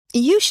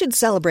You should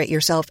celebrate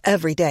yourself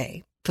every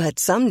day, but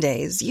some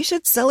days you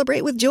should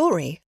celebrate with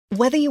jewelry.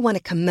 Whether you want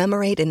to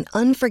commemorate an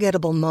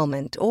unforgettable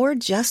moment or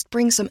just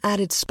bring some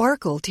added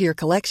sparkle to your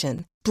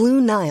collection,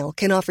 Blue Nile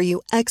can offer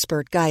you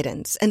expert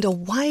guidance and a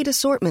wide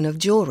assortment of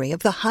jewelry of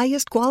the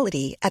highest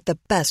quality at the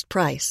best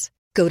price.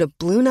 Go to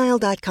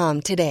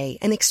BlueNile.com today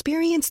and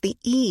experience the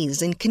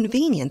ease and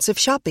convenience of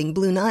shopping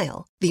Blue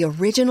Nile, the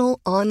original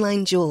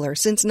online jeweler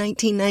since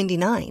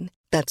 1999.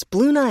 That's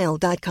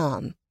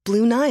BlueNile.com.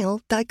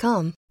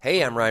 BlueNile.com.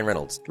 Hey, I'm Ryan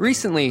Reynolds.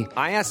 Recently,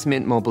 I asked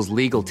Mint Mobile's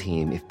legal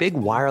team if big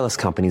wireless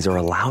companies are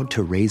allowed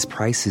to raise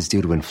prices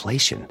due to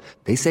inflation.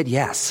 They said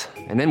yes.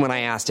 And then when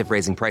I asked if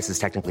raising prices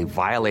technically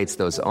violates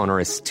those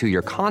onerous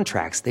two-year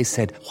contracts, they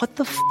said, "What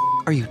the f***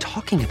 are you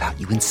talking about,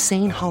 you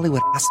insane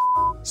Hollywood ass?"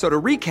 So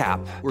to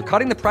recap, we're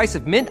cutting the price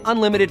of Mint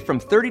Unlimited from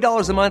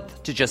 $30 a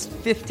month to just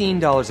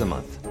 $15 a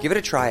month. Give it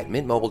a try at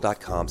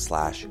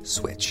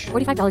mintmobile.com/switch.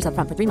 $45 up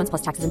front for 3 months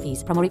plus taxes and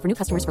fees. Promo rate for new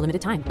customers for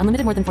limited time.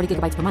 Unlimited more than 40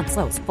 gigabytes per month.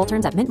 Slows full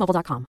terms at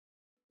mintmobile.com.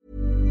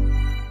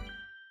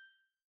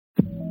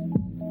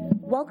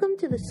 Welcome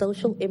to the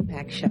Social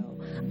Impact Show.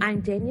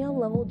 I'm Danielle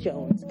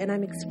Lovell-Jones, and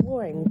I'm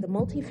exploring the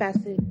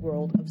multifaceted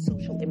world of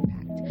social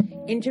impact.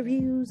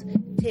 Interviews,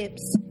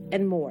 tips,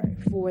 and more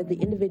for the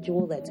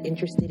individual that's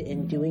interested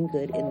in doing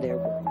good in their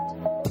world.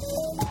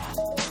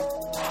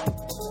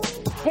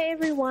 Hey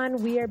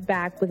everyone, we are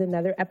back with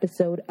another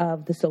episode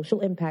of the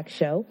Social Impact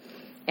Show,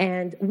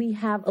 and we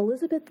have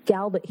Elizabeth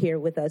Galbut here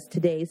with us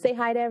today. Say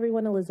hi to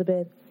everyone,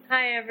 Elizabeth.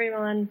 Hi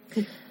everyone.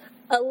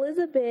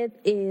 Elizabeth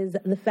is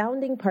the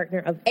founding partner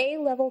of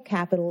A-Level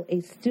Capital,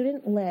 a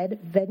student-led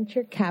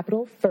venture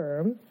capital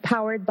firm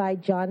powered by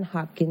Johns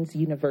Hopkins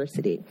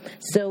University.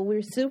 So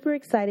we're super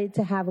excited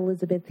to have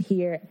Elizabeth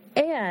here,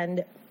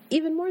 and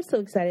even more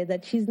so excited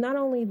that she's not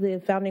only the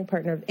founding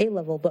partner of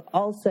A-Level, but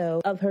also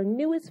of her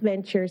newest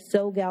venture,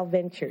 SoGal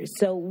Ventures.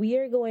 So we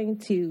are going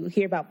to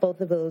hear about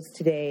both of those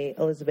today,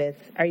 Elizabeth.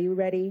 Are you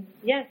ready?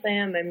 Yes, I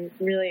am. I'm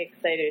really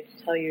excited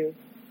to tell you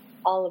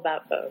all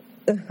about both.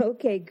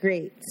 Okay,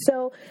 great.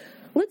 So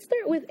let's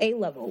start with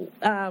A-Level.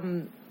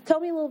 Tell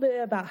me a little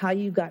bit about how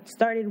you got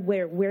started,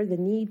 where the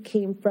need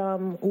came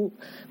from,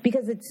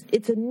 because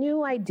it's a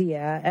new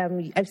idea.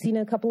 I've seen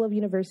a couple of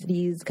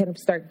universities kind of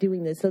start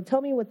doing this. So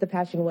tell me what the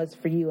passion was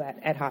for you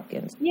at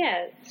Hopkins.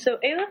 Yeah, so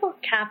A-Level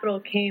Capital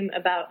came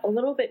about a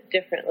little bit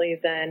differently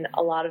than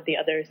a lot of the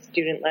other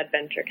student-led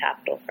venture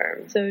capital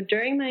firms. So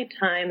during my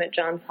time at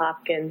Johns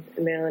Hopkins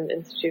and Maryland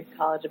Institute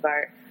College of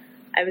Art,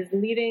 I was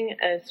leading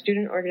a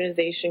student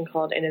organization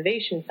called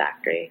Innovation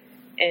Factory,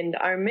 and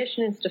our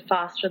mission is to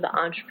foster the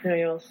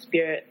entrepreneurial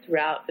spirit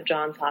throughout the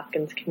Johns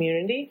Hopkins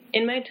community.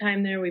 In my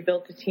time there, we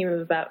built a team of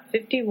about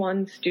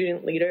 51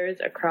 student leaders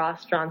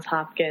across Johns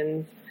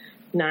Hopkins'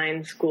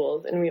 9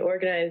 schools, and we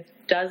organized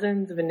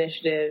dozens of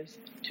initiatives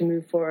to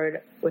move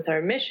forward with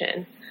our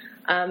mission.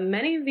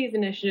 Many of these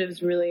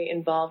initiatives really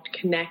involved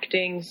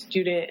connecting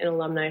student and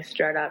alumni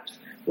startups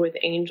with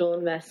angel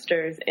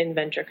investors and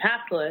venture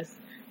capitalists,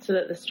 so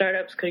that the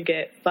startups could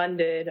get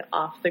funded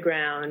off the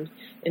ground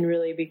and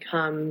really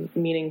become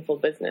meaningful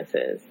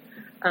businesses.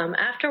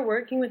 After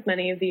working with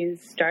many of these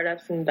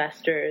startups and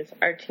investors,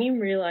 our team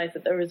realized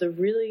that there was a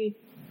really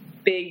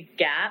big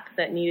gap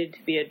that needed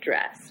to be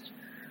addressed.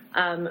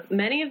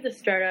 Many of the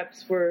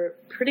startups were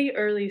pretty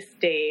early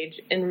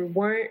stage and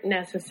weren't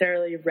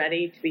necessarily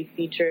ready to be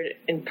featured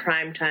in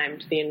prime time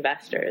to the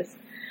investors.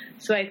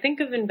 So I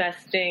think of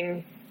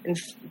investing in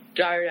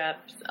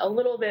startups a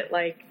little bit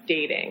like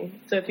dating.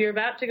 So if you're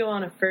about to go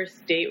on a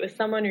first date with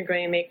someone, you're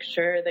going to make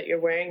sure that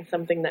you're wearing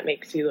something that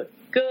makes you look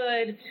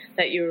good,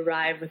 that you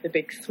arrive with a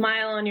big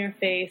smile on your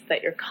face,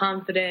 that you're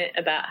confident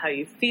about how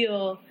you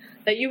feel,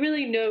 that you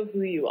really know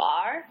who you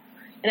are.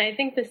 And I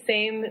think the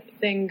same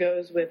thing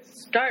goes with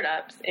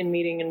startups in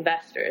meeting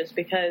investors,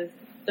 because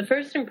the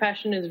first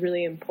impression is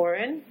really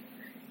important.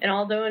 And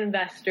although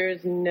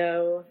investors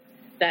know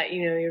that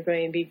you're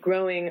going to be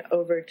growing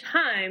over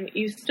time,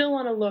 you still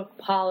want to look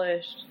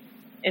polished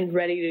and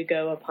ready to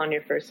go upon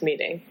your first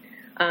meeting.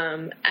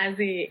 As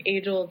the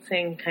age-old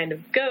saying kind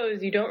of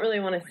goes, you don't really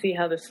want to see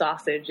how the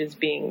sausage is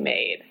being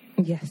made.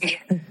 Yes.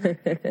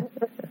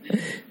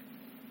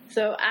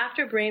 So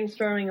after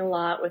brainstorming a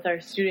lot with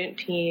our student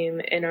team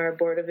and our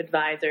board of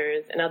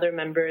advisors and other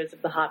members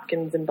of the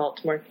Hopkins and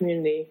Baltimore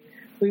community,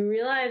 we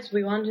realized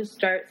we wanted to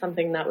start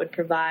something that would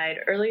provide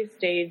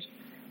early-stage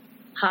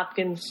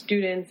Hopkins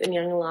students and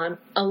young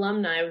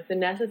alumni with the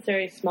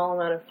necessary small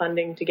amount of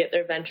funding to get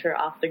their venture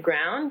off the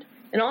ground,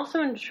 and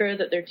also ensure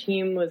that their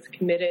team was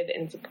committed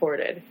and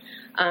supported.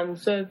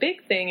 So a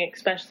big thing,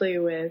 especially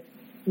with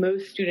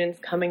most students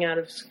coming out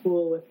of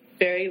school with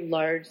very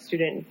large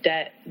student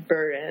debt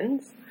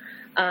burdens,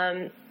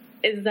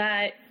 is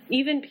that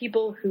even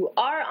people who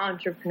are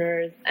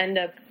entrepreneurs end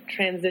up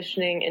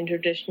transitioning in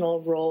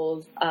traditional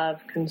roles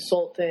of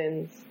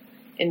consultants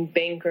and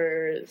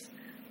bankers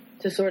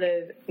to sort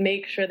of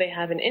make sure they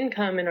have an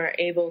income and are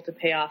able to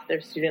pay off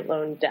their student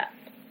loan debt.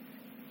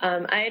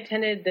 I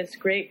attended this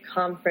great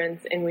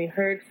conference, and we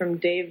heard from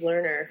Dave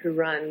Lerner, who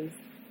runs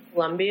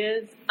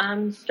Columbia's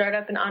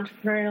startup and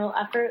entrepreneurial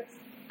efforts.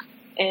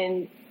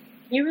 And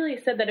he really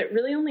said that it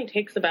really only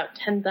takes about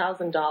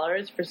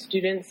 $10,000 for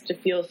students to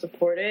feel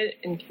supported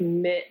and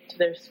commit to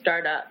their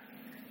startup,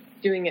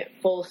 doing it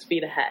full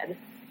speed ahead.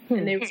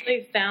 And they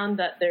really found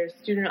that their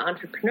student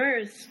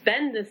entrepreneurs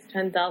spend this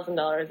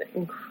 $10,000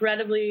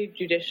 incredibly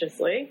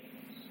judiciously.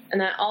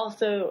 And that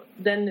also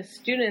then the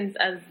students,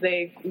 as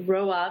they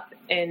grow up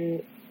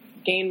and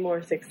gain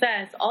more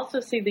success,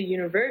 also see the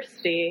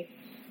university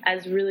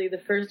as really the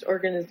first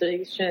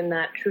organization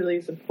that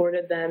truly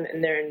supported them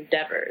in their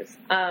endeavors.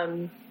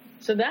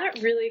 So that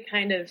really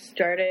kind of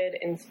started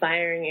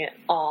inspiring it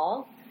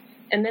all.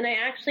 And then I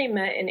actually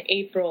met in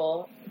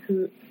April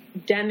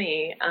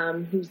Demi,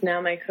 who's now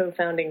my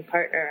co-founding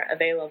partner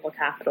of A-Level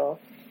Capital.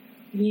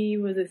 He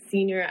was a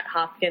senior at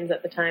Hopkins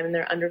at the time in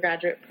their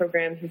undergraduate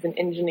program. He's an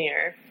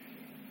engineer,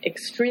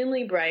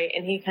 extremely bright,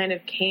 and he kind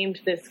of came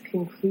to this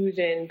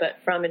conclusion, but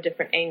from a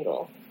different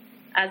angle.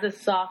 As a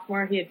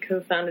sophomore, he had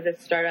co-founded a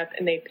startup,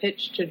 and they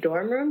pitched to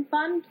Dorm Room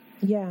Fund.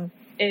 Yeah.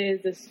 It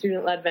is a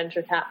student-led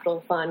venture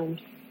capital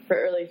fund for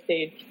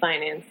early-stage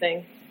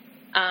financing.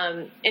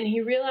 And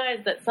he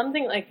realized that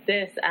something like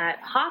this at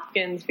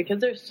Hopkins,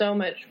 because there's so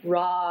much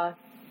raw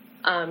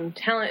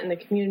talent in the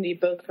community,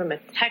 both from a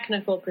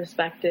technical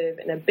perspective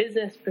and a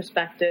business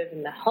perspective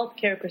and the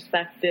healthcare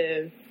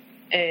perspective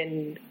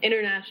and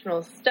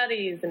international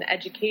studies and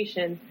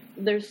education,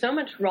 there's so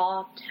much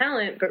raw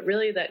talent, but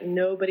really that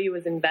nobody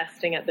was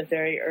investing at the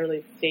very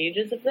early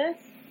stages of this.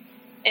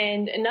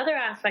 And another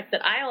aspect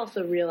that I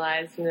also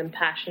realized and am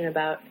passionate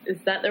about is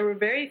that there were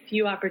very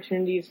few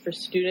opportunities for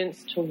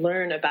students to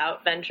learn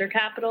about venture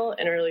capital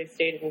and early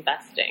stage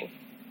investing,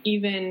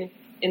 even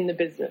in the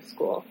business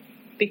school.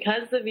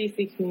 Because the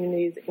VC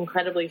community is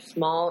incredibly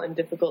small and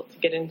difficult to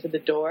get into the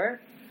door,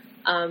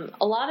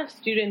 a lot of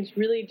students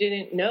really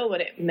didn't know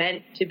what it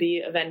meant to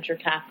be a venture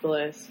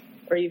capitalist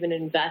or even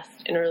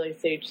invest in early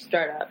stage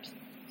startups.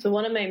 So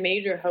one of my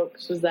major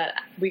hopes was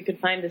that we could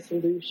find a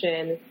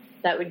solution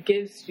that would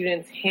give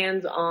students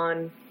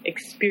hands-on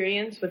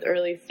experience with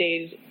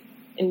early-stage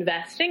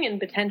investing and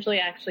potentially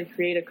actually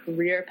create a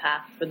career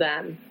path for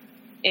them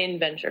in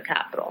venture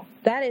capital.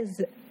 That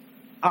is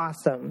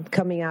awesome,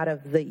 coming out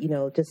of the,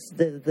 just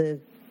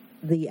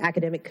the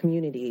academic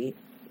community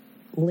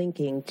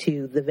linking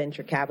to the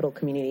venture capital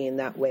community in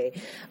that way,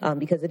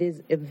 because it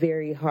is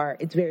very hard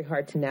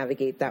to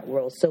navigate that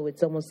world. So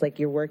it's almost like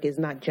your work is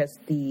not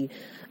just the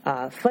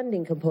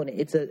funding component,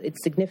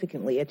 it's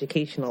significantly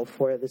educational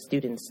for the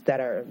students that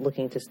are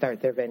looking to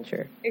start their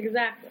venture.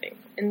 Exactly.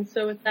 And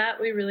so with that,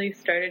 we really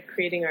started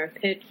creating our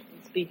pitch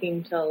and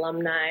speaking to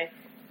alumni,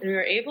 and we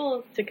were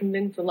able to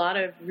convince a lot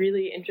of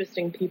really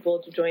interesting people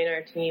to join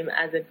our team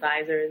as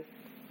advisors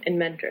and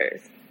mentors.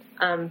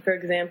 For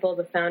example,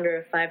 the founder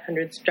of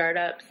 500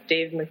 Startups,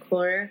 Dave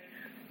McClure,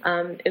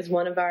 is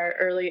one of our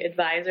early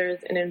advisors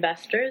and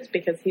investors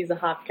because he's a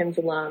Hopkins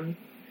alum.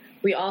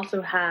 We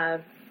also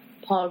have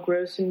Paul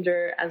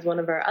Grossinger as one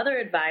of our other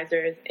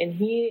advisors, and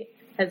he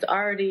has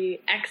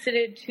already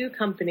exited 2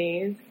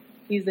 companies.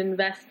 He's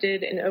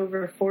invested in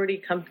over 40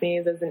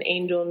 companies as an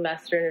angel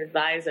investor and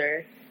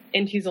advisor,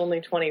 and he's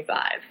only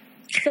 25.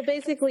 So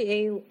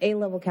basically,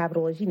 A-Level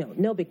Capital is,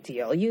 no big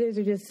deal. You guys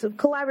are just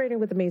collaborating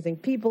with amazing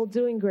people,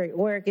 doing great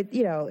work.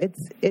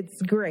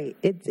 It's great.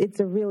 It's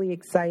a really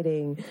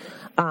exciting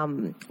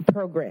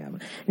program.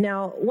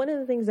 Now, one of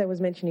the things I was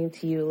mentioning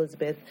to you,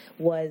 Elizabeth,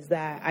 was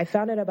that I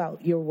found out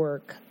about your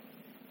work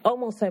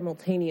almost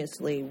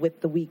simultaneously with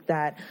the week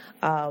that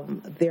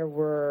there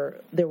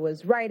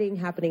was rioting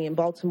happening in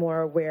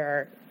Baltimore,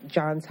 where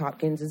Johns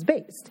Hopkins is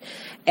based,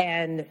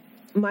 and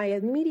my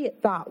immediate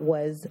thought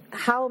was,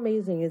 how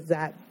amazing is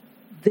that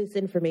this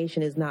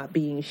information is not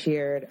being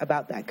shared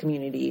about that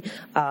community,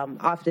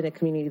 often a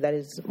community that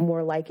is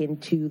more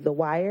likened to The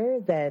Wire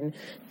than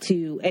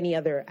to any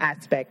other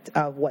aspect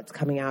of what's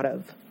coming out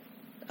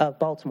of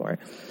Baltimore.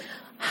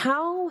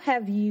 How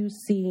have you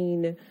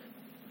been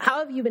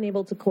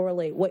able to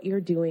correlate what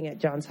you're doing at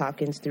Johns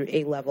Hopkins through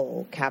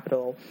A-Level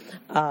Capital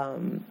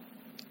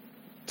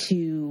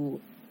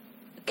to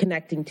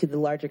connecting to the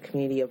larger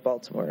community of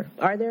Baltimore?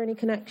 Are there any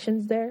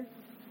connections there?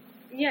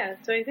 Yeah,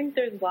 so I think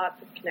there's lots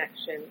of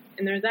connection.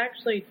 And there's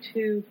actually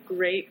 2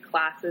 great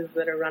classes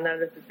that are run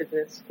out of the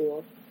business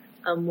school.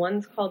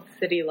 One's called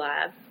City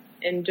Lab,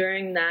 and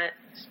during that,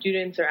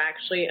 students are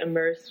actually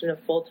immersed in a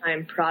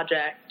full-time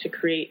project to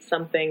create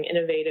something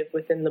innovative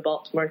within the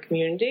Baltimore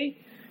community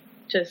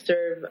to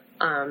serve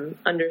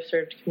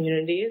underserved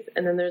communities.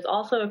 And then there's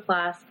also a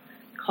class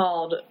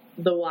called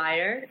The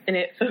Wire, and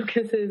it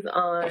focuses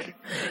on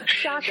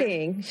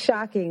shocking,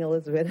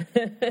 Elizabeth,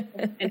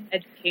 and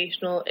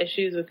educational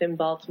issues within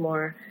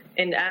Baltimore.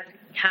 And as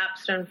a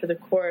capstone for the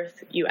course,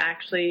 you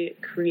actually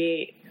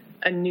create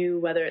a new,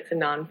 whether it's a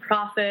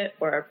nonprofit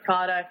or a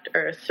product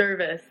or a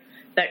service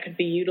that could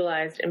be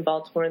utilized in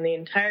Baltimore. In the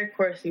entire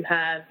course, you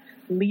have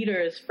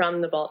leaders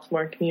from the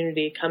Baltimore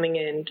community coming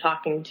in,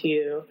 talking to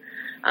you,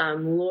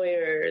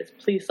 lawyers,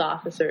 police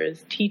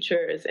officers,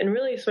 teachers, and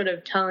really sort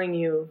of telling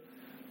you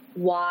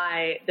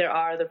why there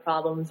are the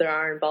problems there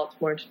are in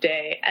Baltimore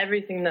today.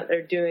 Everything that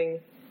they're doing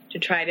to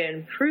try to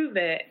improve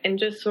it, and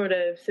just sort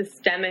of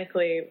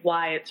systemically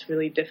why it's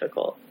really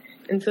difficult.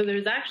 And so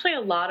there's actually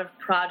a lot of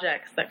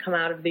projects that come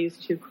out of these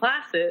two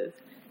classes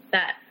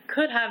that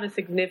could have a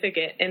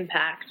significant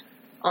impact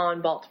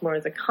on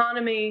Baltimore's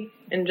economy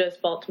and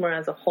just Baltimore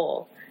as a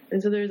whole.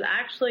 And so there's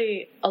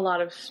actually a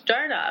lot of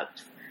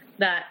startups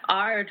that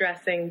are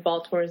addressing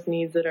Baltimore's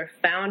needs that are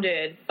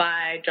founded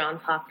by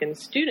Johns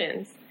Hopkins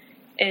students.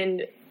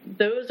 And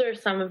those are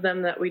some of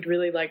them that we'd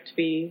really like to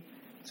be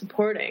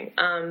supporting.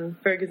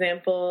 For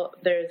example,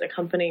 there's a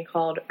company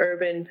called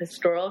Urban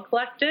Pastoral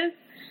Collective,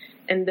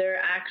 and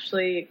they're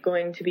actually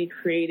going to be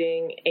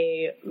creating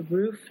a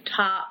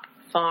rooftop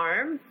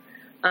farm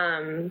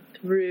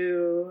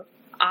through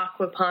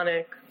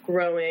aquaponic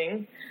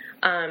growing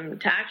to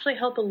actually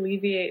help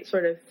alleviate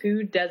sort of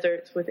food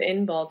deserts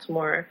within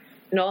Baltimore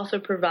and also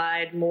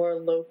provide more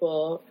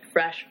local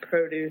fresh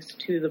produce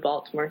to the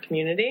Baltimore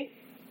community.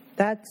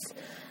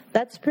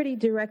 That's pretty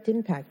direct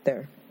impact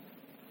there.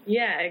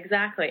 Yeah,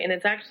 exactly. And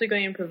it's actually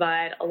going to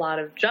provide a lot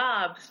of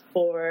jobs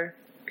for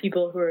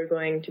people who are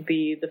going to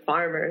be the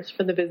farmers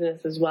for the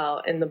business as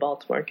well in the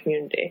Baltimore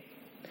community.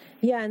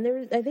 Yeah,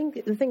 and I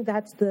think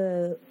that's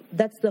the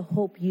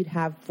hope you'd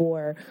have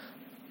for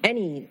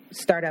any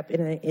startup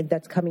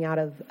that's coming out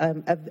of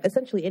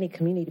essentially any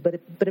community,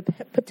 but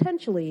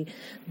potentially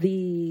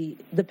the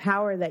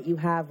power that you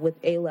have with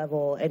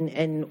A-Level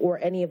and or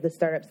any of the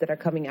startups that are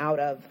coming out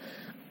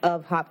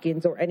of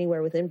Hopkins or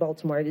anywhere within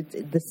Baltimore. It's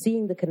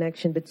seeing the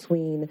connection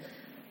between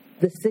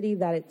the city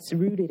that it's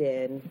rooted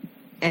in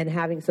and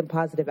having some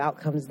positive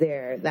outcomes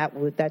there.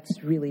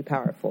 That's really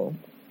powerful.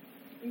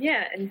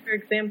 Yeah, and for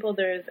example,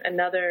 there's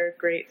another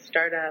great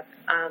startup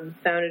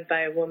founded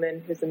by a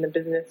woman who's in the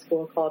business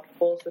school called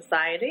Full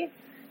Society,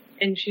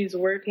 and she's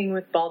working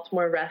with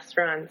Baltimore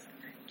restaurants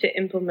to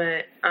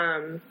implement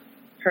her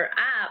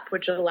app,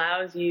 which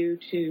allows you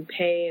to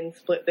pay and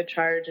split the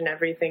charge and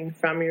everything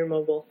from your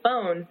mobile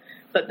phone.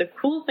 But the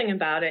cool thing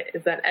about it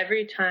is that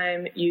every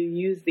time you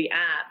use the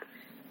app,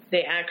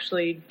 they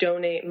actually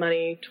donate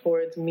money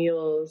towards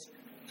meals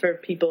for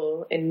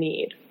people in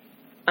need.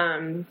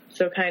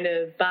 So kind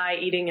of by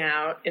eating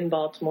out in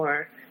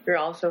Baltimore, you're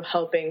also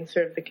helping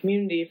serve the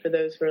community for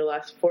those who are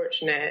less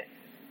fortunate.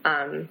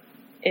 And,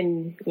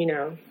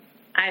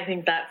 I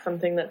think that's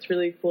something that's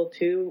really cool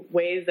too,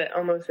 ways that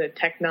almost the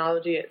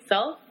technology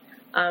itself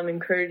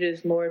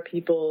encourages more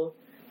people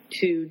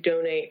to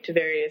donate to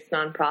various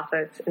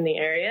nonprofits in the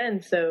area.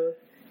 And so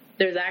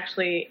there's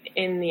actually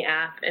in the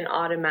app an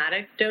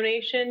automatic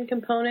donation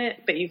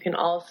component, but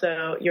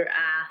you're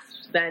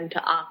asked then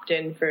to opt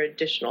in for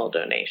additional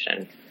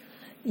donation.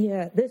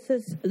 Yeah, this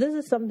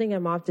is something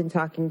I'm often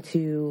talking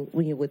to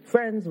with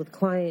friends, with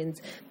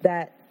clients,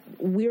 that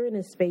we're in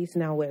a space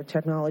now where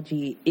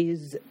technology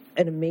is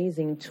an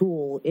amazing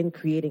tool in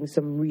creating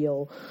some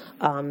real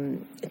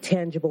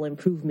tangible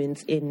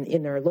improvements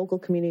in our local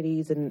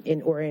communities and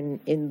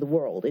in the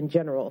world in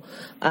general.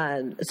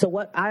 So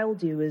what I'll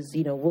do is,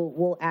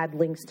 we'll add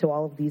links to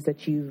all of these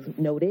that you've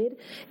noted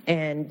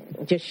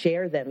and just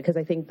share them, because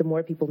I think the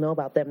more people know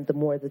about them, the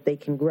more that they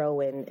can grow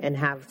and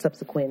have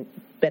subsequent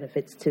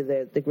benefits to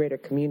the greater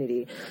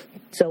community.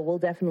 So we'll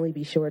definitely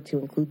be sure to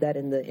include that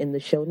in the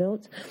show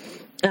notes.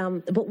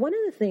 But one of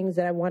the things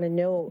that I want to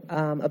know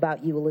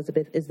about you,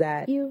 Elizabeth, is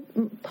that you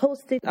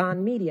posted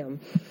on Medium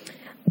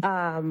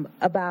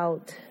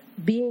about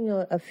being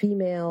a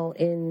female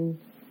in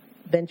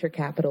venture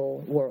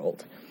capital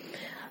world.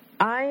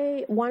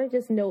 I want to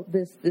just note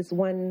this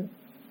one,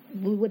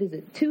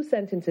 2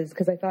 sentences,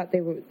 because I thought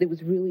it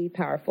was really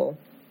powerful.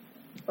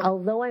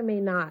 Although I may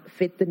not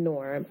fit the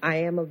norm, I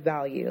am of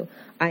value.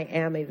 I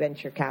am a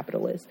venture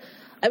capitalist.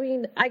 I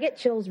mean, I get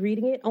chills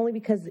reading it only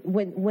because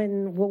when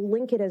we'll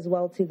link it as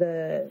well to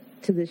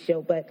the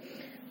show, but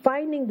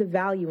finding the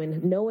value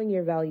and knowing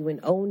your value and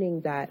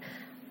owning that.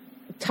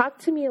 Talk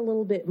to me a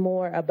little bit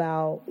more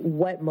about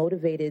what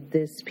motivated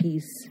this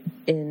piece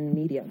in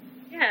Medium.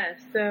 Yeah,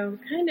 so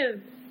kind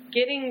of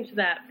getting to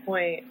that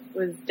point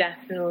was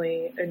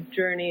definitely a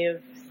journey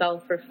of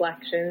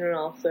self-reflection and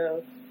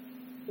also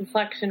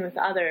reflection with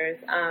others.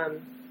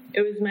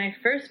 It was my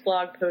first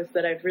blog post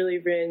that I've really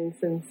written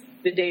since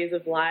the days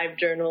of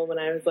LiveJournal when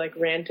I was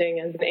ranting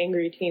as an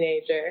angry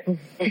teenager.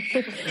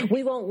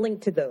 We won't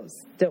link to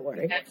those. Don't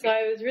worry. So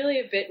I was really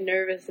a bit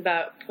nervous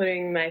about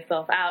putting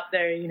myself out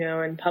there,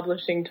 and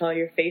publishing to all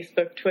your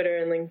Facebook, Twitter,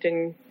 and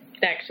LinkedIn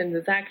connections.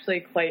 It's actually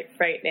quite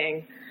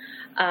frightening.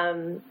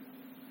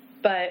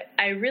 But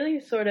I really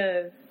sort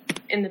of,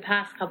 in the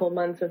past couple of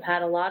months, have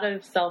had a lot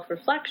of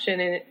self-reflection.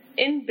 And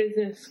in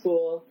business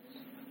school,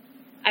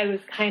 I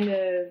was kind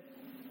of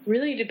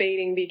really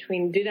debating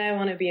between, did I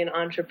want to be an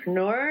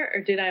entrepreneur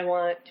or did I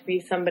want to be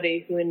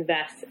somebody who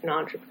invests in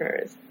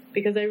entrepreneurs?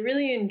 Because I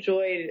really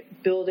enjoyed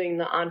building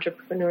the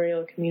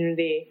entrepreneurial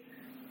community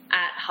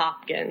at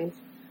Hopkins.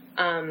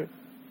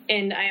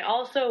 And I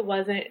also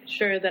wasn't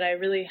sure that I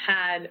really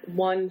had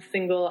one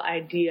single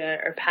idea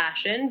or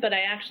passion, but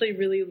I actually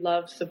really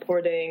love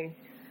supporting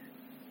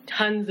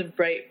tons of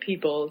bright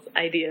people's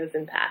ideas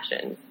and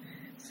passions.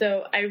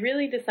 So I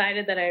really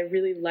decided that I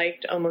really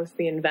liked almost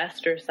the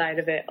investor side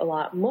of it a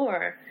lot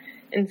more.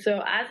 And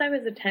so as I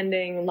was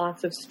attending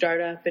lots of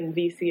startup and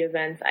VC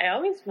events, I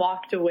always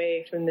walked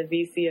away from the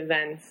VC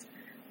events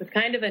with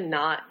kind of a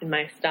knot in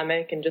my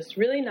stomach and just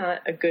really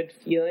not a good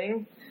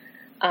feeling.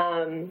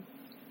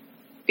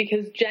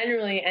 Because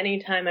generally,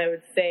 anytime I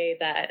would say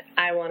that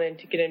I wanted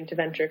to get into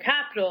venture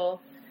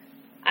capital,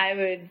 I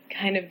would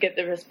kind of get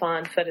the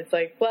response that it's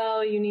like,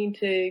 well, you need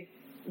to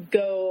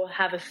go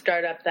have a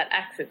startup that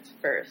exits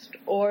first.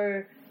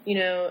 Or, you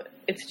know,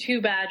 it's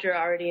too bad you're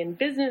already in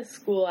business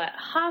school at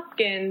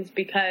Hopkins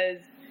because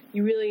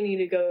you really need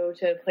to go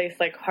to a place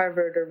like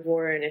Harvard or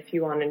Warren if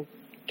you want to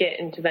get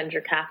into venture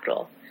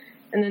capital.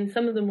 And then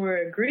some of the more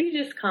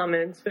egregious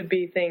comments would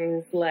be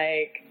things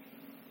like,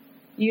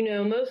 you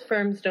know, most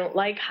firms don't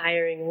like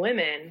hiring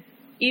women.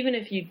 Even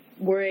if you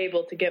were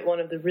able to get one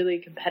of the really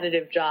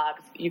competitive jobs,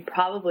 you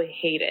probably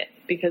hate it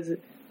because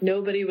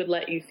nobody would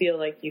let you feel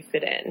like you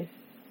fit in.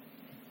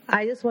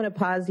 I just want to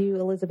pause you,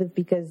 Elizabeth,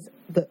 because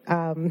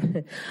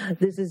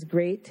this is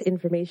great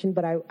information,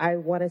 but I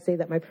want to say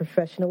that my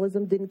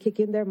professionalism didn't kick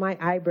in there. My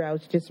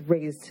eyebrows just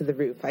raised to the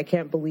roof. I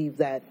can't believe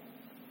that.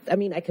 I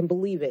mean, I can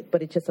believe it,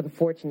 but it's just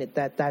unfortunate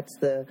that that's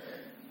the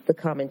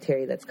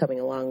commentary that's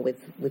coming along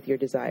with your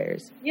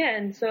desires. Yeah,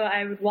 and so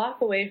I would walk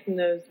away from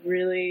those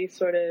really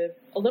sort of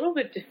a little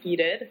bit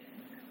defeated.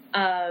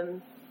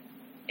 And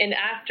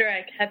after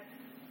I kept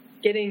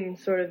getting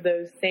sort of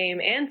those same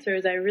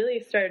answers, I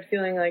really started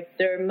feeling like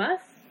there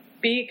must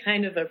be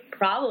kind of a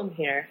problem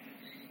here.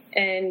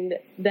 And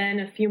then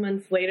a few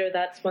months later,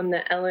 that's when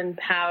the Ellen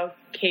Pao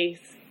case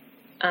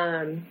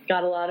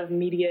got a lot of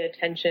media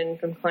attention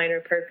from Kleiner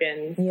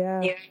Perkins.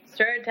 Yeah. There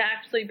started to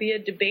actually be a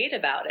debate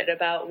about it,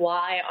 about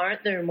why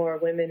aren't there more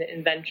women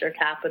in venture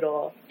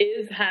capital?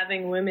 Is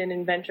having women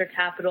in venture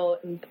capital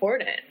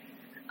important?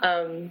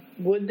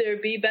 Would there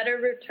be better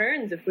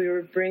returns if we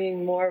were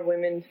bringing more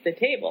women to the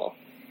table?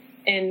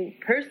 And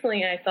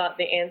personally, I thought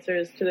the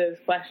answers to those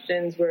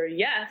questions were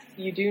yes,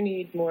 you do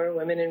need more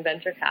women in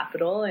venture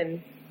capital.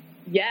 And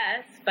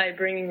yes, by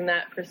bringing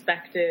that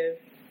perspective,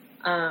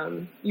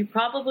 you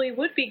probably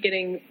would be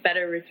getting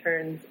better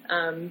returns,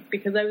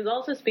 because I was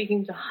also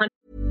speaking to hundreds.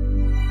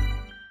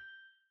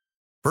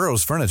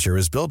 Burrow's furniture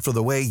is built for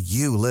the way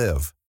you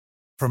live.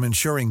 From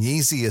ensuring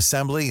easy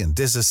assembly and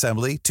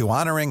disassembly to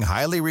honoring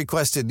highly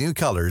requested new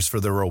colors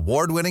for their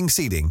award-winning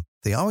seating,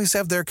 they always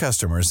have their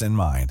customers in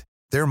mind.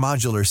 Their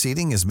modular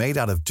seating is made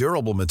out of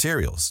durable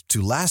materials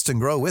to last and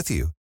grow with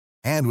you.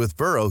 And with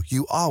Burrow,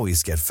 you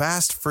always get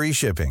fast, free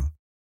shipping.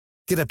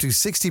 Get up to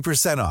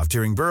 60% off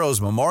during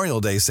Burrow's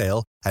Memorial Day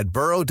sale at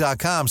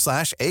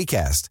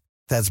burrow.com/ACAST.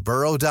 That's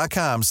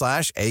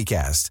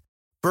burrow.com/ACAST.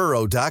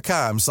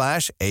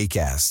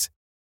 burrow.com/ACAST.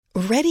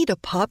 Ready to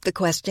pop the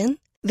question?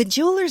 The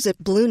jewelers at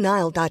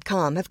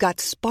BlueNile.com have got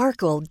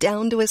sparkle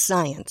down to a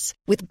science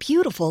with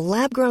beautiful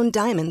lab-grown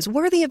diamonds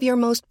worthy of your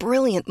most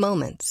brilliant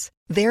moments.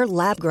 Their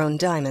lab-grown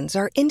diamonds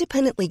are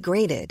independently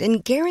graded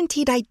and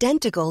guaranteed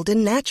identical to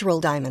natural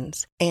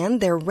diamonds,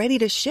 and they're ready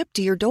to ship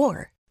to your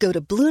door. Go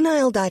to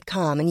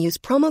BlueNile.com and use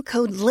promo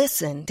code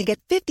LISTEN to get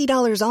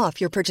 $50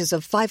 off your purchase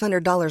of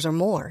 $500 or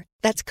more.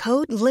 That's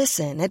code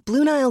LISTEN at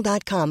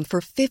BlueNile.com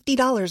for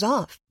 $50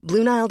 off.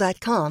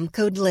 BlueNile.com,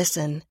 code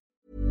LISTEN.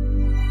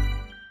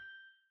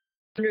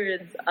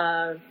 Hundreds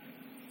of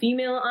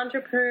female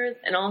entrepreneurs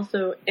and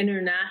also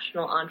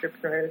international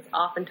entrepreneurs,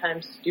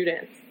 oftentimes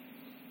students.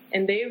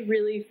 And they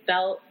really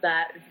felt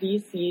that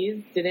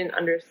VCs didn't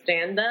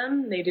understand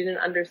them. They didn't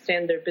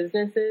understand their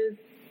businesses.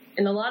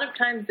 And a lot of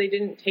times they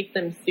didn't take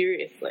them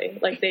seriously.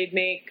 Like they'd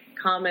make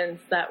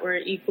comments that were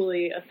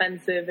equally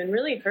offensive and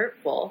really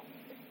hurtful.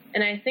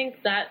 And I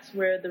think that's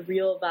where the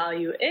real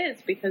value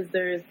is, because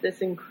there's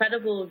this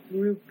incredible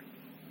group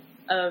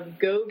of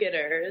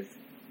go-getters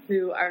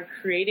who are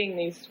creating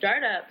these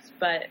startups,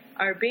 but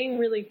are being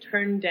really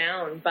turned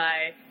down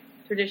by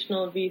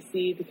traditional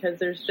VC because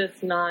there's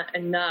just not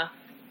enough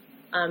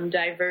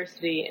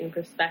diversity and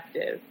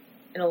perspective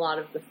in a lot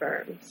of the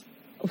firms.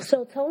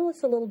 So tell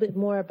us a little bit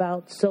more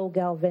about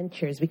SoGal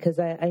Ventures, because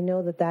I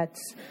know that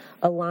that's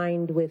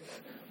aligned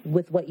with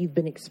what you've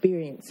been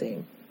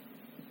experiencing.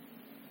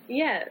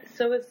 Yeah,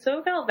 so with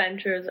SoGal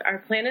Ventures, our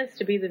plan is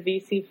to be the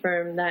VC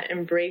firm that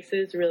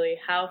embraces really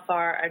how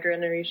far our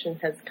generation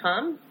has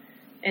come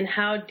and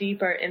how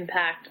deep our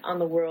impact on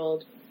the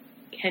world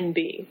can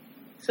be.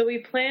 So we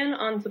plan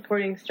on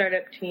supporting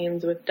startup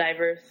teams with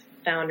diverse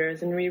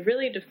founders, and we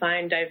really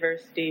define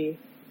diversity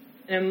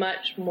in a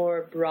much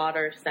more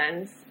broader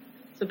sense.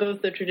 So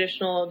both the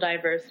traditional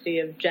diversity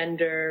of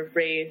gender,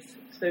 race,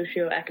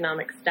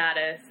 socioeconomic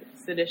status,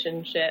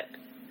 citizenship,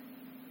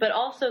 but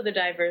also the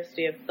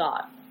diversity of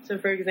thought. So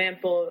for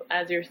example,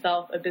 as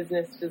yourself, a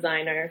business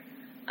designer,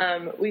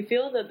 we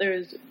feel that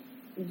there's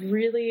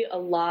really a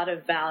lot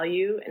of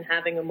value in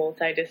having a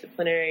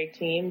multidisciplinary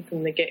team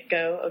from the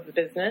get-go of the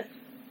business.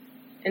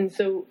 And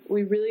so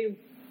we really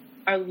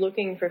are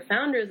looking for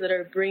founders that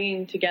are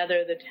bringing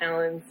together the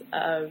talents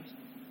of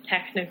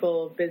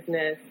technical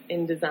business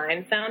and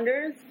design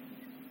founders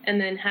and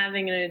then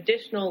having an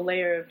additional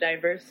layer of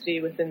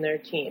diversity within their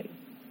team.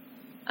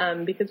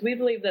 Because we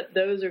believe that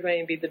those are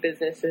going to be the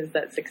businesses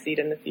that succeed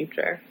in the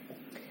future.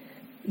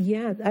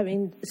 Yeah, I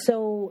mean,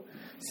 so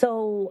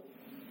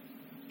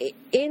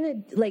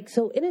in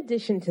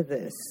addition to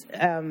this,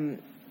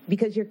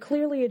 because you're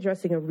clearly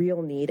addressing a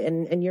real need,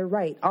 and you're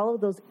right, all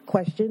of those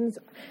questions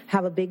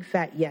have a big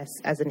fat yes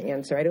as an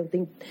answer. I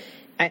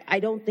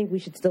don't think we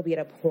should still be at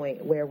a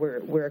point where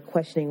we're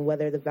questioning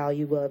whether the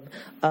value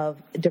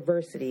of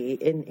diversity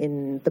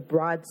in the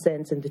broad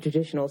sense and the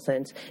traditional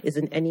sense is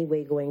in any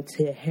way going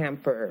to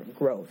hamper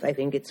growth. I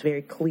think it's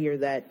very clear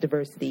that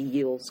diversity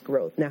yields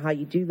growth. Now, how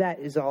you do that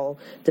is all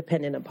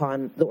dependent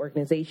upon the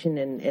organization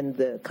and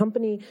the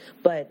company,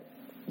 but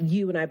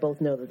you and I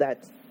both know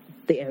that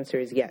the answer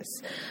is yes.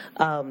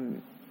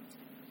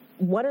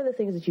 One of the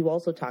things that you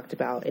also talked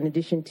about, in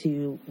addition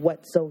to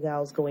what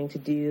SoGal is going to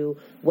do,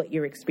 what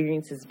your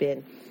experience has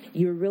been,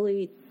 you're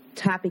really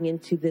tapping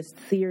into this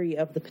theory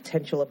of the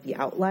potential of the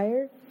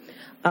outlier.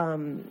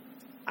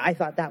 I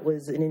thought that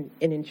was an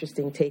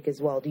interesting take as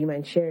well. Do you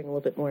mind sharing a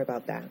little bit more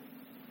about that?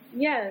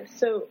 Yeah,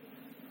 so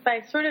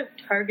by sort of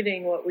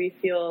targeting what we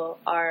feel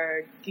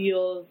are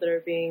deals that are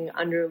being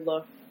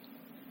underlooked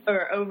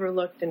or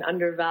overlooked and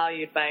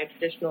undervalued by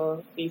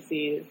traditional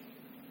VCs,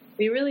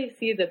 we really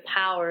see the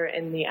power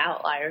in the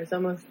outliers,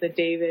 almost the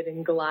David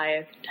and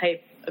Goliath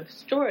type of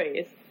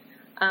stories.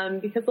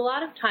 Because a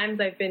lot of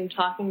times I've been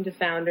talking to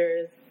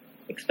founders,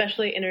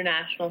 especially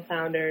international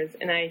founders,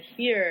 and I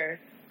hear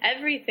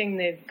everything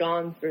they've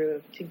gone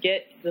through to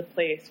get to the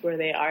place where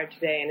they are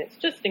today. And it's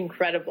just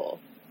incredible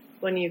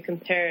when you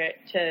compare it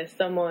to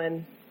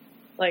someone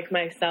like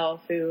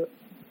myself who,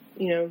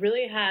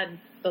 really had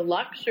the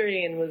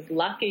luxury and was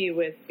lucky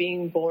with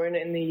being born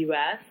in the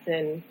U.S.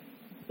 and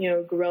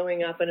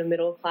growing up in a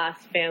middle-class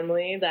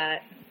family,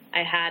 that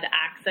I had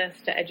access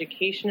to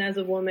education as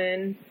a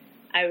woman.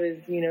 I was,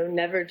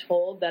 never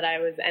told that I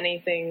was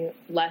anything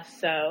less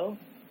so.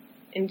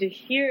 And to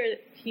hear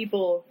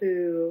people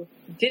who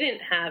didn't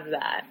have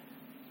that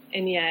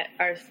and yet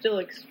are still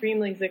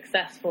extremely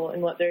successful in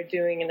what they're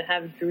doing and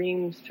have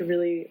dreams to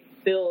really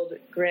build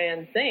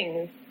grand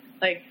things,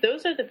 like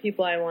those are the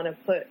people I want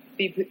to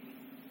be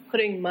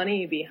putting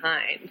money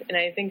behind. And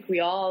I think we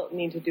all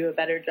need to do a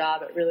better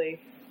job at really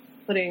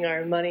putting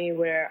our money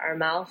where our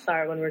mouths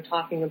are when we're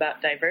talking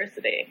about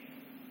diversity.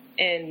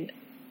 And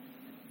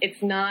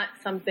it's not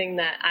something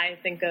that I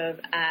think of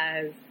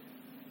as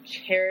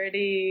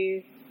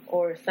charity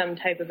or some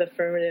type of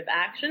affirmative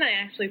action. I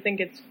actually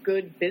think it's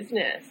good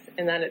business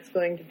and that it's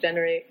going to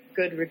generate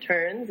good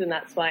returns, and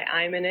that's why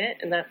I'm in it,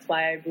 and that's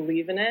why I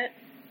believe in it.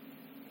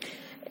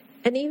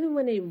 And even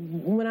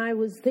when I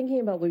was thinking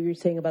about what you were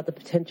saying about the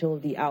potential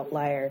of the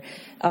outlier,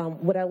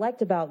 what I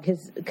liked about,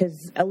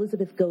 because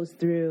Elizabeth goes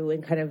through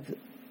and kind of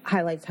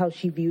highlights how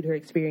she viewed her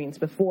experience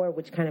before,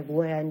 which kind of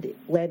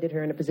landed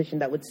her in a position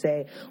that would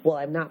say, well,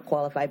 I'm not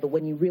qualified. But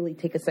when you really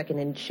take a second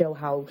and show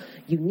how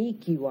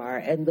unique you are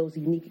and those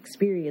unique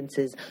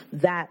experiences,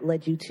 that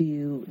led you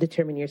to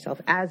determine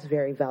yourself as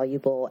very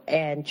valuable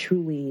and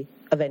truly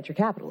a venture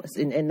capitalist.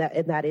 And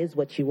that is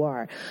what you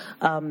are.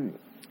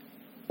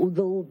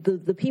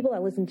 The people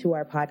that listen to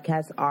our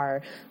podcast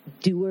are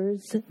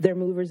doers, they're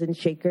movers and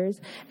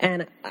shakers,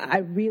 and I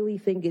really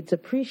think it's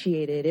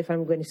appreciated, if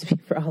I'm going to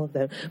speak for all of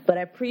them, but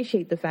I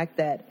appreciate the fact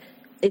that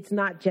it's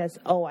not just,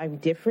 oh, I'm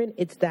different,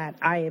 it's that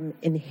I am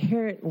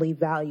inherently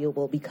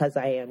valuable because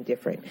I am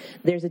different.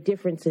 There's a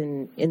difference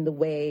in the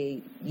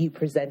way you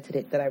presented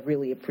it that I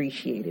really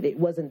appreciated. It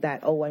wasn't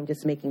that, oh, I'm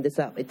just making this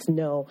up. It's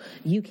no,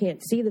 you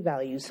can't see the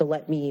value, so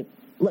let me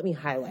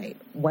highlight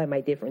why my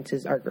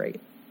differences are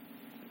great.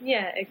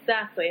 Yeah,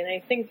 exactly. And I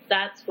think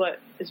that's what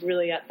is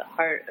really at the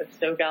heart of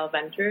SoGal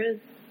Ventures,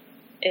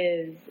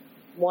 is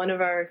one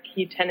of our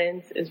key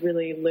tenets is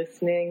really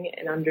listening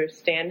and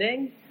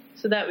understanding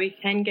so that we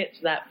can get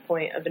to that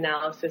point of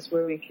analysis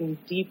where we can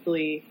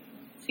deeply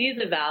see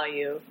the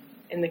value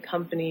in the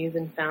companies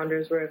and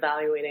founders we're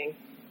evaluating.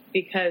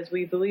 Because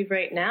we believe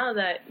right now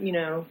that,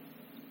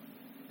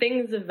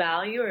 things of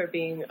value are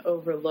being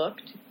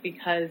overlooked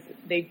because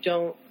they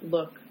don't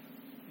look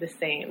the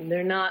same.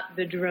 They're not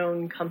the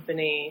drone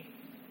company.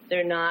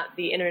 They're not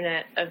the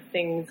Internet of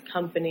Things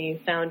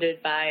company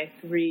founded by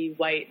 3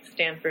 white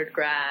Stanford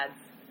grads.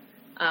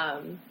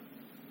 And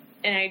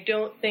I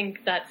don't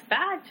think that's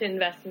bad to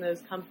invest in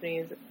those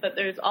companies, but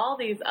there's all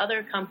these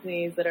other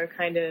companies that are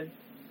kind of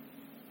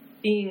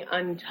being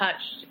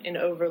untouched and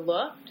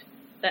overlooked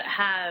that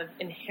have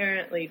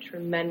inherently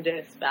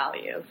tremendous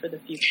value for the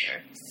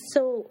future.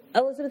 So,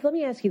 Elizabeth, let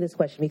me ask you this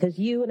question, because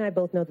you and I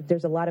both know that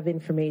there's a lot of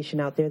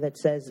information out there that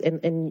says,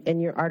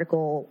 and your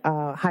article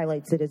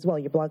highlights it as well,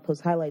 your blog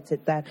post highlights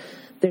it, that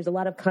there's a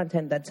lot of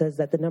content that says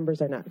that the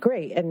numbers are not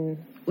great.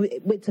 And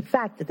it's a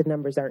fact that the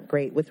numbers aren't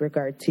great with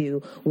regard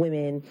to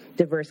women,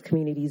 diverse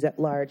communities at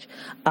large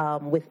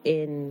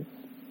within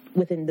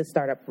the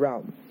startup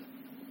realm.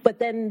 But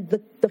then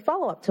the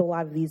follow-up to a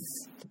lot of these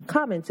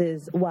comments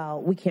is,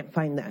 well, we can't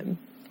find them.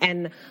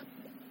 And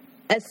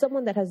as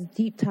someone that has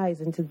deep ties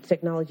into the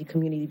technology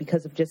community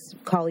because of just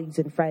colleagues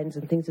and friends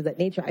and things of that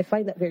nature, I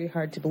find that very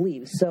hard to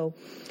believe. So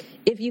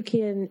if you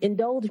can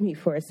indulge me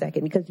for a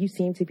second, because you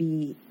seem to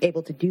be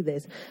able to do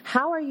this,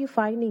 how are you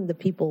finding the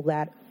people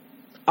that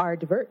are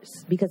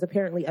diverse? Because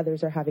apparently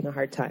others are having a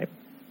hard time.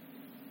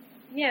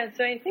 Yeah,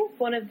 so I think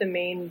one of the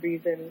main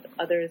reasons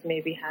others may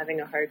be having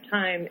a hard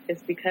time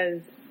is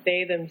because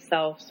they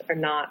themselves are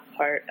not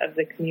part of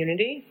the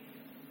community.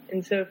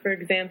 And so, for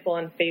example,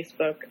 on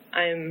Facebook,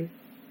 I'm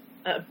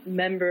a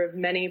member of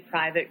many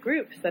private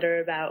groups that are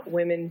about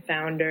women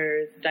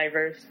founders,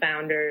 diverse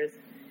founders,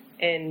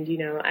 and,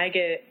 I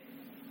get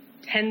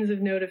tens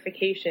of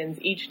notifications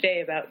each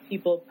day about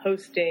people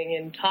posting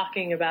and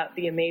talking about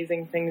the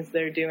amazing things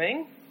they're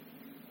doing.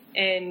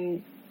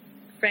 And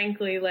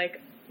frankly,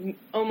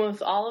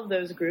 almost all of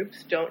those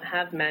groups don't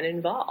have men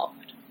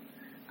involved.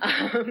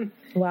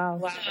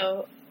 Wow.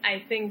 So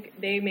I think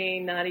they may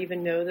not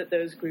even know that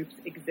those groups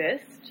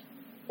exist,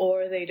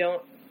 or they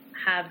don't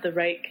have the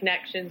right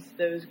connections to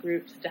those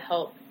groups to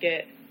help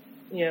get,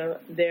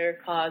 their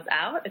cause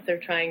out if they're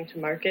trying to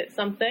market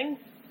something.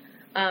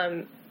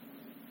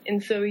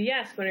 And so,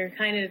 yes, when you're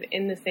kind of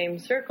in the same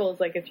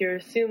circles, if you're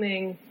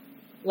assuming,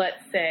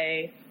 let's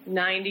say,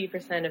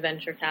 90% of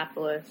venture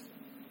capitalists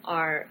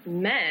are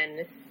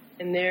men,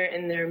 and they're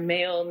in their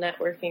male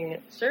networking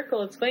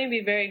circle, it's going to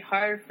be very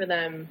hard for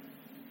them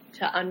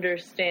to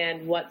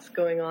understand what's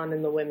going on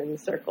in the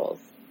women's circles.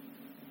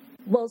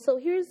 Well, so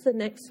here's the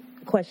next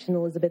question,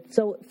 Elizabeth.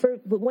 So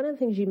one of the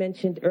things you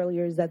mentioned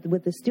earlier is that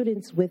with the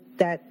students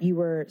that you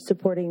were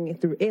supporting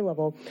through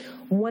A-Level,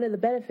 one of the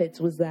benefits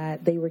was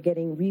that they were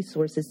getting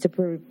resources to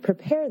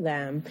prepare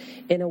them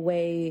in a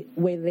way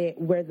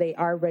where they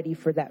are ready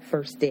for that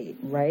first date,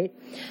 right?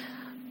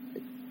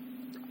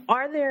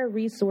 Are there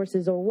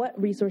resources, or what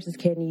resources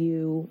can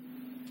you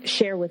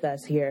share with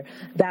us here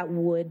that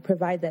would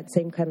provide that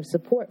same kind of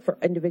support for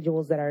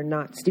individuals that are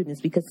not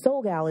students? Because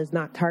SoGal is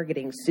not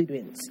targeting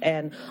students,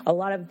 and a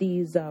lot of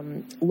these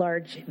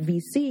large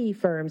VC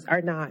firms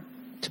are not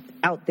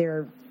out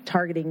there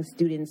targeting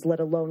students, let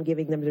alone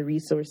giving them the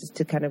resources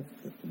to kind of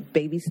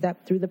baby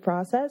step through the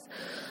process.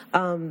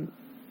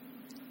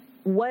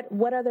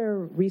 What other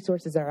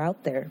resources are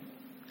out there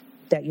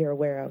that you're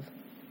aware of?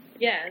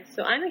 Yeah,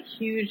 so I'm a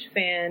huge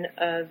fan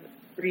of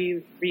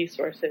free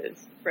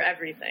resources for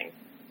everything.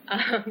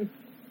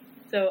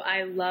 So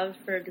I love,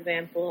 for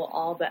example,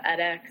 all the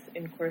edX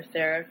and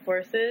Coursera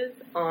courses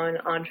on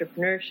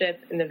entrepreneurship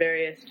and the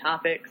various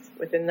topics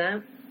within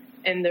them.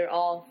 And they're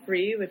all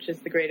free, which is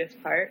the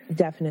greatest part.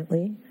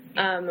 Definitely.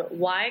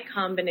 Y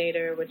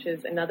Combinator, which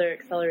is another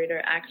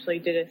accelerator, actually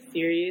did a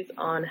series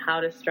on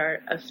how to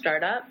start a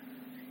startup.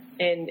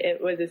 And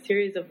it was a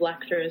series of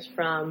lectures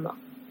from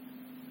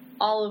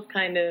all of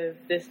kind of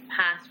this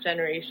past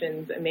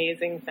generation's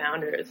amazing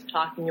founders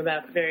talking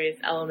about various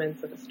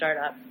elements of a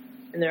startup.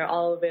 And they're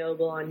all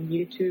available on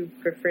YouTube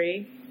for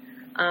free.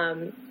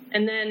 And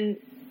then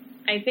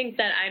I think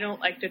that I don't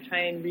like to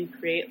try and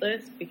recreate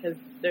lists because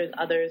there's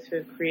others who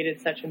have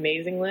created such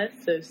amazing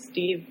lists. So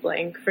Steve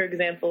Blank, for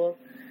example,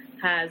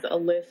 has a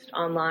list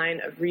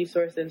online of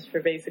resources for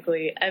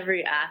basically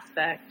every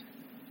aspect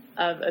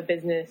of a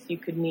business you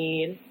could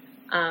need.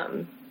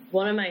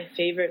 One of my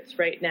favorites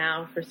right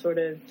now for sort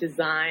of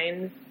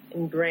design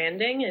and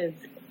branding is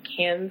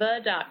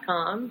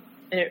Canva.com,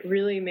 and it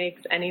really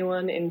makes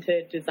anyone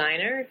into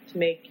designer to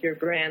make your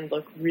brand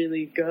look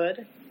really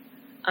good.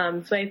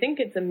 So I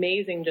think it's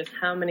amazing just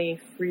how many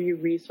free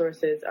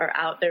resources are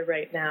out there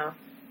right now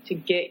to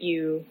get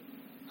you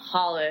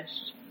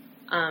polished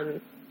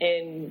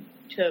into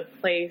a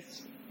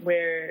place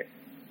where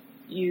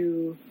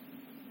you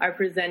are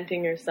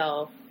presenting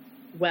yourself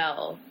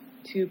well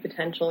to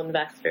potential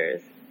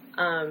investors.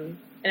 And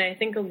I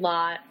think a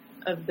lot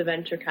of the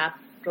venture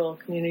capital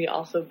community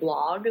also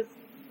blogs,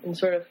 and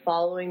sort of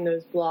following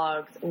those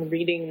blogs and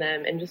reading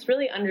them and just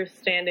really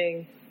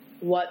understanding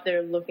what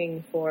they're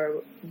looking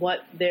for,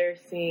 what they're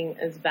seeing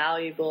as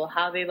valuable,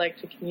 how they like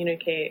to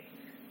communicate.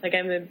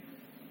 I'm a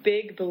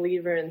big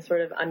believer in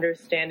sort of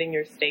understanding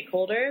your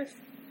stakeholders.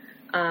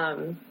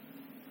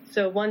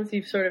 So once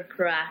you've sort of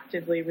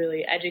proactively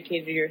really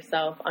educated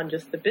yourself on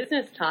just the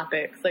business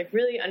topics,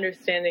 really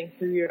understanding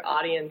who your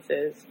audience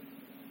is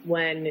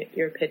when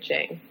you're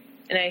pitching.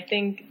 And I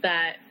think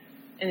that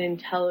an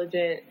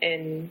intelligent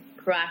and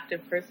proactive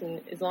person,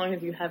 as long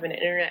as you have an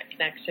internet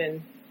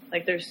connection,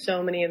 there's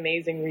so many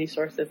amazing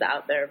resources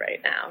out there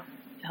right now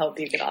to help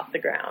you get off the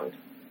ground.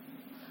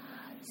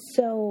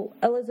 So,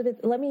 Elizabeth,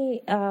 let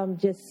me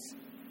just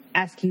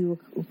ask you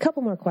a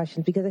couple more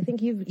questions, because I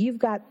think you've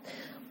got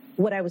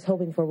what I was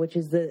hoping for, which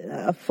is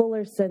a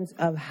fuller sense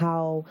of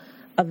how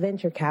a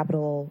venture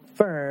capital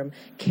firm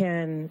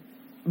can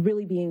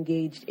really be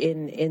engaged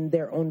in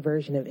their own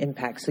version of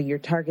impact. So you're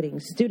targeting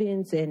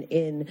students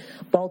in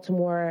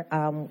Baltimore,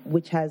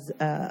 which has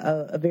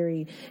a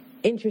very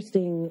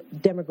interesting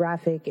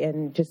demographic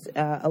and just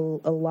a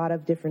lot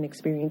of different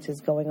experiences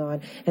going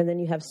on. And then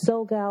you have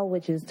SoGal,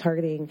 which is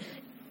targeting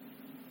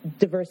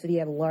diversity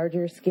at a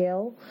larger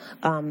scale,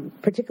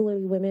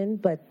 particularly women,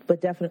 but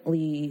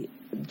definitely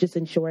just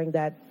ensuring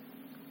that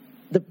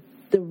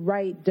the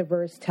right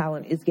diverse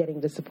talent is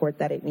getting the support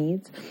that it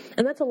needs.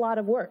 And that's a lot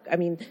of work. I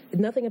mean,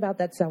 nothing about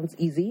that sounds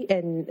easy.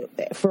 And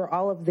for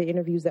all of the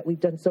interviews that we've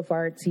done so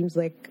far, it seems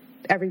like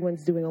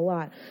everyone's doing a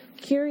lot.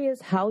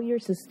 Curious how you're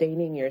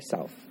sustaining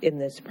yourself in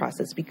this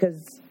process,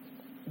 because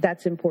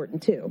that's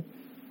important too.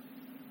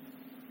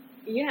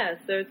 Yeah,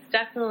 so it's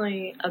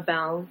definitely a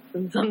balance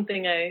and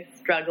something I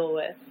struggle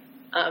with.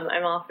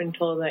 I'm often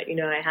told that,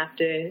 I have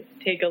to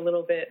take a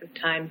little bit of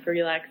time for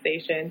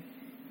relaxation.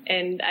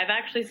 And I've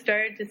actually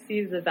started to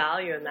see the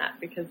value in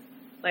that because,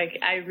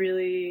 I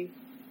really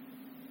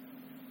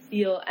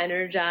feel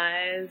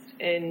energized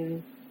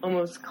and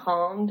almost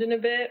calmed in a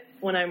bit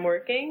when I'm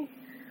working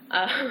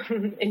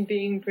and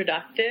being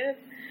productive.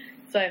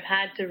 So I've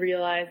had to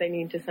realize I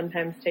need to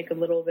sometimes take a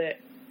little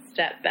bit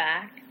step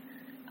back.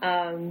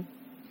 And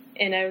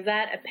I was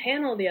at a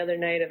panel the other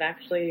night of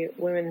actually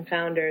women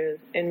founders,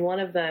 and one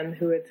of them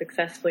who had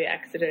successfully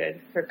exited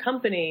her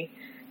company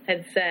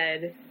had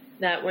said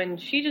that when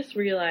she just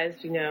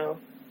realized,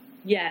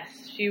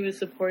 yes, she was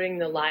supporting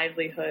the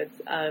livelihoods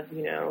of,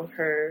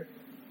 her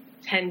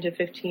 10 to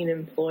 15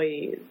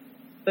 employees.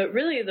 But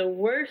really the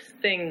worst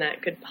thing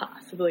that could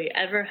possibly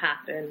ever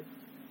happen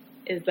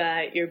is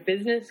that your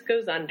business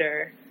goes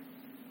under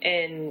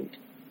and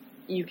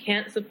you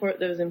can't support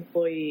those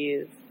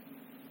employees,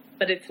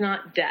 but it's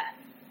not death.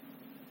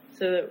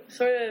 So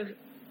sort of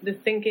the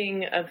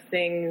thinking of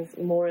things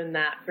more in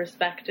that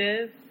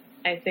perspective,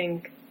 I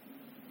think,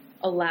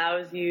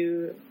 allows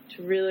you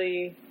to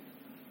really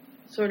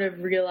sort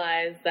of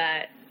realize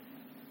that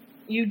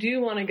you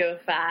do want to go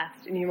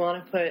fast and you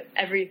want to put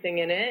everything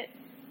in it,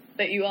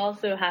 but you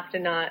also have to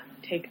not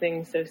take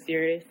things so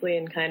seriously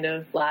and kind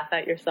of laugh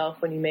at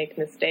yourself when you make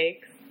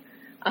mistakes.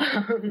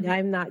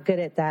 I'm not good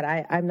at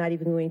that. I'm not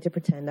even going to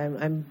pretend.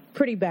 I'm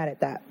pretty bad at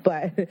that,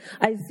 but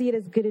I see it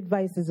as good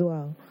advice as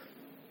well.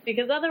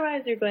 Because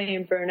otherwise you're going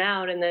to burn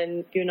out, and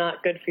then you're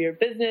not good for your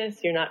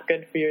business, you're not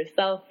good for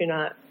yourself, you're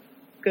not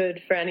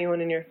good for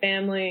anyone in your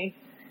family.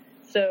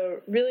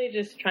 So really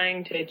just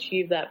trying to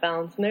achieve that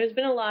balance. And there's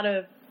been a lot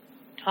of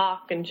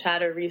talk and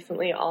chatter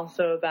recently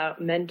also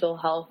about mental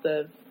health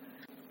of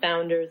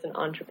founders and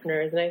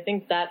entrepreneurs. And I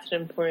think that's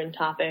an important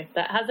topic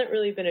that hasn't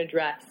really been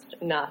addressed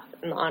enough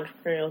in the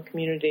entrepreneurial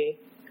community.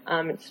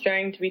 It's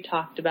starting to be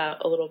talked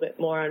about a little bit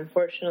more.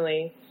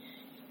 Unfortunately,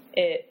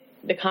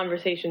 the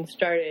conversation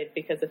started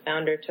because a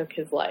founder took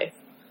his life.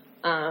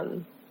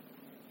 But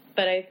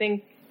I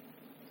think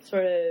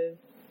sort of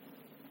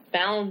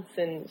balance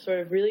and sort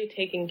of really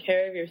taking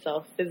care of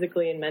yourself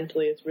physically and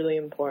mentally is really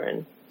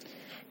important.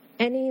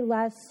 Any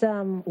last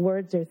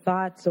words or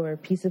thoughts or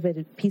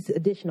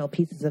additional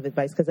pieces of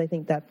advice, because I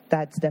think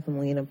that's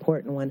definitely an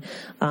important one,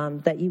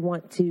 that you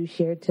want to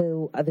share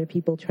to other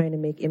people trying to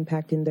make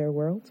impact in their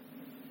world?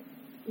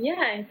 Yeah,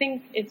 I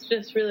think it's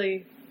just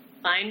really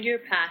find your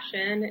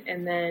passion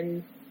and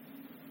then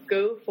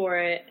go for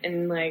it,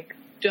 and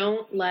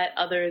don't let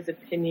others'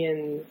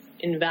 opinions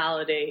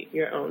invalidate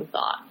your own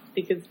thoughts,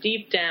 because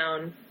deep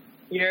down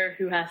you're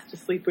who has to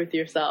sleep with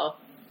yourself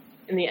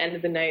in the end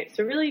of the night.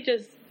 So really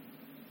just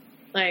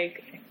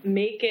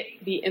make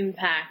it the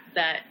impact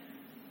that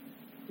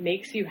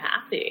makes you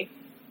happy.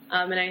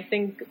 And I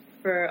think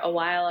for a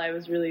while I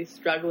was really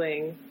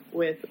struggling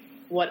with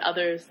what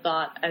others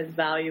thought as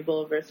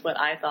valuable versus what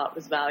I thought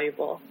was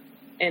valuable.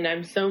 And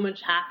I'm so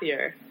much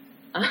happier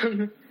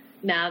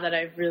now that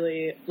I've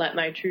really let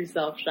my true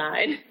self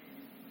shine.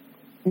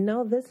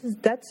 No,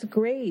 that's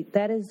great.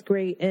 That is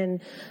great. And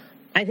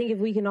I think if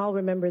we can all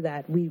remember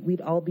that,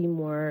 we'd all be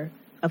more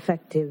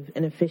effective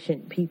and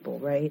efficient people,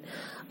 right?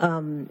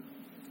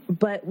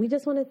 But we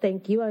just want to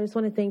thank you. I just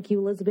want to thank you,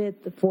 Elizabeth,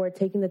 for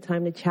taking the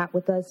time to chat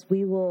with us.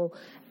 We will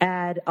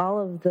add all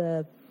of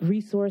the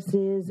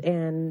resources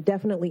and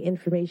definitely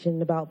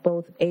information about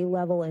both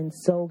A-Level and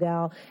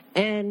SoGal,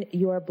 and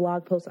your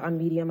blog post on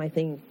Medium, I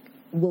think,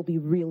 will be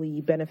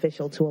really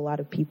beneficial to a lot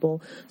of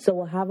people. So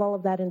we'll have all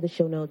of that in the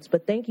show notes.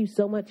 But thank you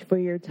so much for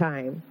your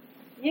time.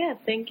 Yeah,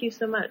 thank you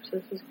so much.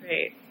 This was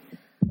great.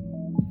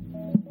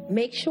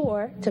 Make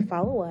sure to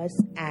follow us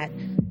at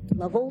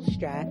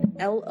Levelstrat,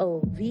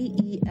 LOVELLSTRAT.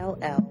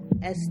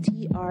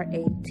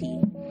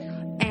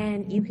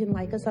 And you can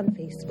like us on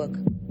Facebook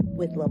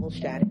with Level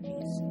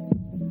Strategies.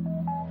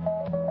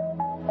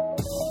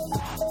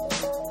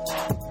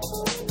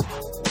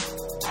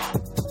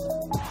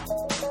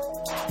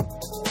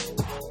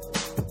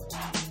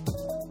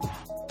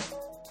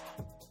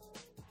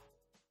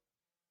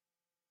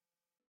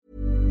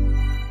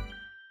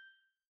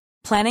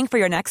 Planning for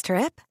your next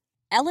trip?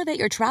 Elevate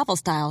your travel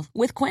style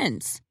with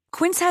Quince.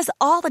 Quince has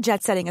all the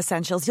jet-setting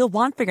essentials you'll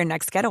want for your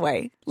next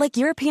getaway, like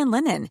European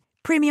linen,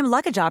 premium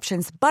luggage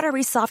options,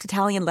 buttery soft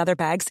Italian leather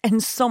bags,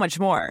 and so much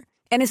more.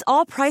 And is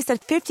all priced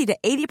at 50 to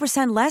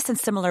 80% less than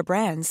similar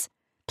brands.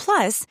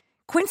 Plus,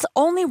 Quince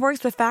only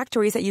works with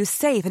factories that use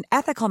safe and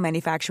ethical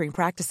manufacturing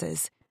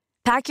practices.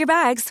 Pack your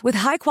bags with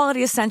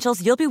high-quality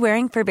essentials you'll be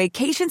wearing for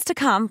vacations to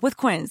come with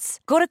Quince.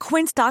 Go to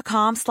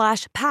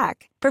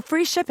quince.com/pack for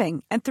free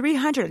shipping and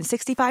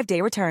 365-day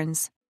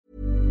returns.